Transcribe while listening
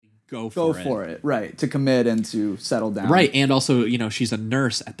go go for it. for it, right? To commit and to settle down, Right, and also, she's a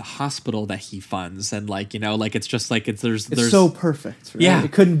nurse at the hospital that he funds, and it's just like there's so perfect, right? Yeah.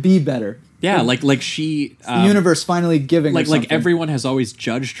 It couldn't be better. Yeah, like she The universe finally giving her something. like everyone has always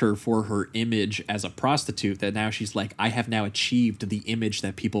judged her for her image as a prostitute, that now she's like, I have now achieved the image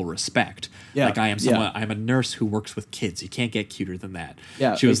that people respect. Yeah, Like, I am yeah. I'm a nurse who works with kids. You can't get cuter than that.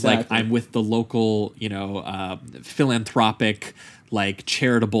 Yeah, she was like, exactly. I'm with the local, philanthropic, like,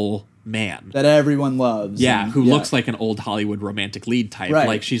 charitable man. that everyone loves. Yeah, and- who looks like an old Hollywood romantic lead type. Right.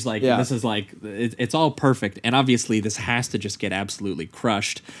 Like, she's like, Yeah. this is like, it's all perfect. And obviously, this has to just get absolutely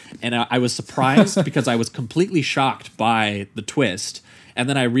crushed. And I was surprised because I was completely shocked by the twist. And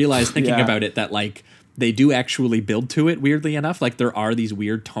then I realized, thinking Yeah. about it, that, like, they do actually build to it, weirdly enough. Like, there are these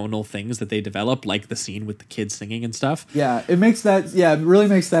weird tonal things that they develop, like the scene with the kids singing and stuff. Yeah, it really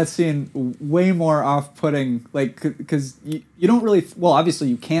makes that scene way more off-putting, like, because you don't really, well, obviously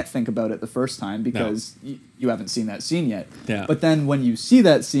you can't think about it the first time because you haven't seen that scene yet. Yeah. But then when you see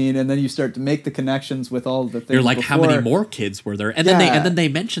that scene and then you start to make the connections with all the things You're like, how many before- more kids were there? And Yeah. then they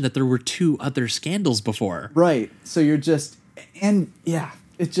mentioned that there were 2 other scandals before. Right. So you're just, and yeah,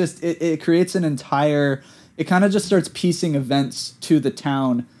 it creates an entire, it kind of just starts piecing events to the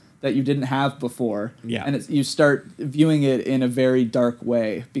town that you didn't have before. Yeah. And you start viewing it in a very dark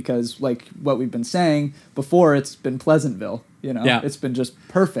way because, like what we've been saying before, it's been Pleasantville, Yeah. It's been just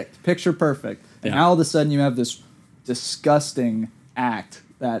perfect, picture perfect. And Yeah. now all of a sudden you have this disgusting act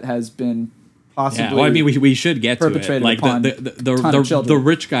that has been possibly... Yeah, well, I mean, we should get to it. perpetrated Like, upon ton of the children.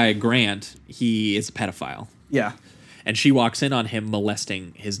 rich guy, Grant, he is a pedophile. Yeah. And she walks in on him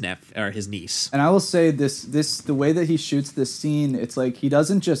molesting his niece. And I will say the way that he shoots this scene, it's like he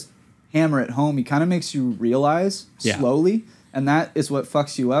doesn't just hammer it home. He kind of makes you realize Yeah. slowly, and that is what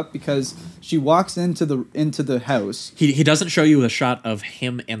fucks you up because she walks into the house. He doesn't show you a shot of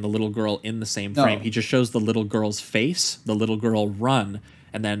him and the little girl in the same No. frame. He just shows the little girl's face, the little girl run,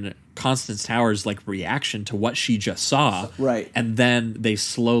 and then Constance Towers' like reaction to what she just saw. Right. And then they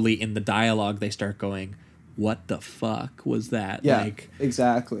slowly, in the dialogue, they start going, what the fuck was that? Yeah, Like,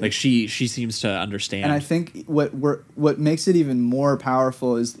 exactly. like she seems to understand. And I think what makes it even more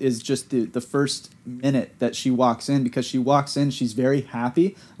powerful is just the first minute that she walks in, because she walks in, she's very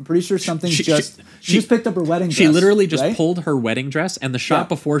happy. I'm pretty sure something's she just picked up her wedding dress. She literally just right? pulled her wedding dress, and the shot Yeah.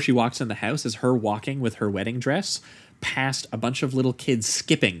 before she walks in the house is her walking with her wedding dress past a bunch of little kids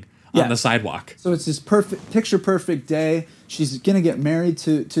skipping Yeah. on the sidewalk. So it's this picture perfect day. She's gonna get married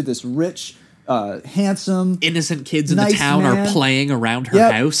to this rich, handsome, Innocent kids in the nice town man. are playing around her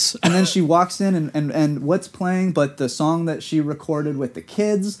Yep. house. And then she walks in and what's playing but the song that she recorded with the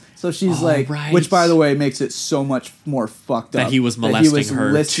kids. So she's Oh, like, right. which by the way makes it so much more fucked That up. he was molesting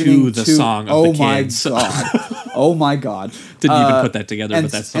her listening to the song of the kids. Oh my god. Oh my god. Didn't even put that together, and,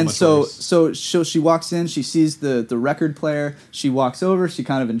 but that's so and much so, worse. so she walks in, she sees the record player, she walks over, she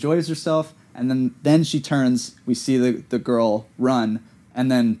kind of enjoys herself, and then she turns, we see the girl run, and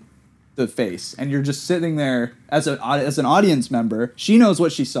then the face, and you're just sitting there as an audience member. She knows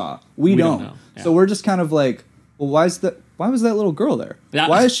what she saw. We don't don't. know. Yeah. So we're just kind of like, well, why was that little girl there? Yeah.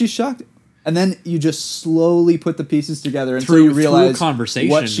 Why is she shocked? And then you just slowly put the pieces together until Through you realize conversation,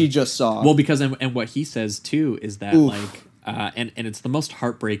 what she just saw. Well, because and what he says too is that Oof. like and it's the most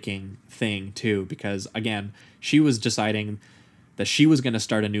heartbreaking thing too, because again, she was deciding that she was going to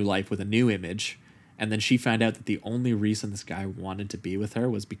start a new life with a new image, and then she found out that the only reason this guy wanted to be with her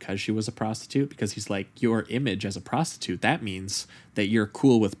was because she was a prostitute, because he's like, your image as a prostitute, that means that you're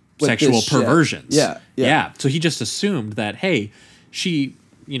cool with sexual this shit. perversions. Yeah. So he just assumed that, hey, she,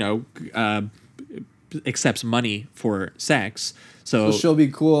 accepts money for sex, so she'll be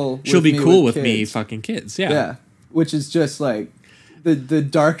cool. she'll be cool with me kids. fucking kids. Yeah, which is just like the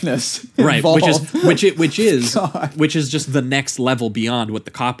darkness, Right, involved. which is God. which is just the next level beyond what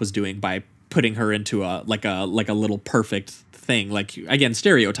the cop was doing by putting her into a little perfect thing, like, again,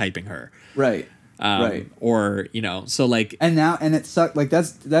 stereotyping her. right, right. Or, so like, And it sucked. Like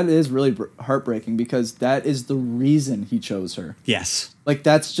that is really heartbreaking because that is the reason he chose her. yes. Like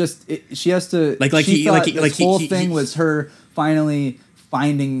that's just it, she has to. Like she he- thought like he- this like he- whole he- thing he- was her finally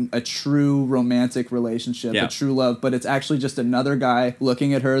finding a true romantic relationship, Yeah. a true love, but it's actually just another guy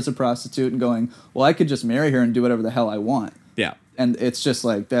looking at her as a prostitute and going, "Well, I could just marry her and do whatever the hell I want." Yeah. and it's just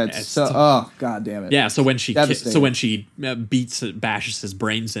like that's It's so. t- Oh god damn it! Yeah, so when she Devastating. bashes his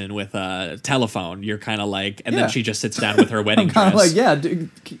brains in with a telephone, you're kind of like, and Yeah. then she just sits down with her wedding I'm kind of dress. like,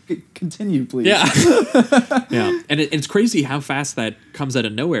 yeah, continue, please. Yeah, yeah, and it's crazy how fast that comes out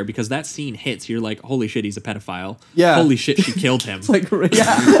of nowhere because that scene hits. You're like, holy shit, he's a pedophile. Yeah. Holy shit, she killed him. It's like,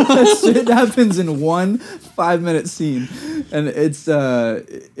 yeah, that shit happens in one 5-minute scene, and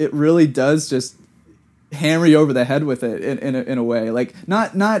it really does just hammer you over the head with it in a way, like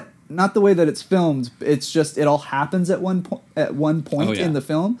not the way that it's filmed. It's just it all happens at one point Oh, yeah. in the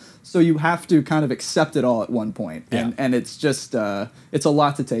film, so you have to kind of accept it all at one point, Yeah. and it's just it's a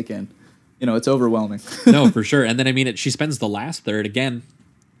lot to take in. It's overwhelming. No, for sure. And then I mean, she spends the last third again.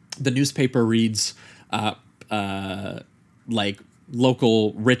 The newspaper reads, like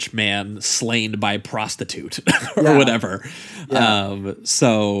local rich man slain by prostitute or Yeah. whatever. Yeah.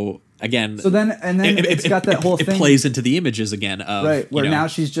 So again, So then it's got that whole it thing. plays into the images again of Right, where you know,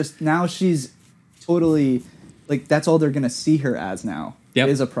 now she's totally like that's all they're gonna see her as now. Yep.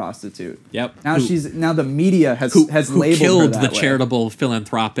 Is a prostitute. Yep. Now Who- now the media has who labeled killed her the that way. charitable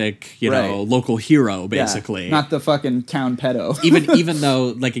philanthropic Right. local hero Yeah, basically. not the fucking town pedo. even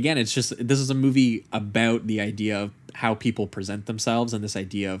though like again it's just this is a movie about the idea of how people present themselves and this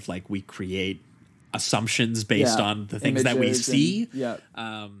idea of like we create assumptions based Yeah, on the things that we images see. and- yeah.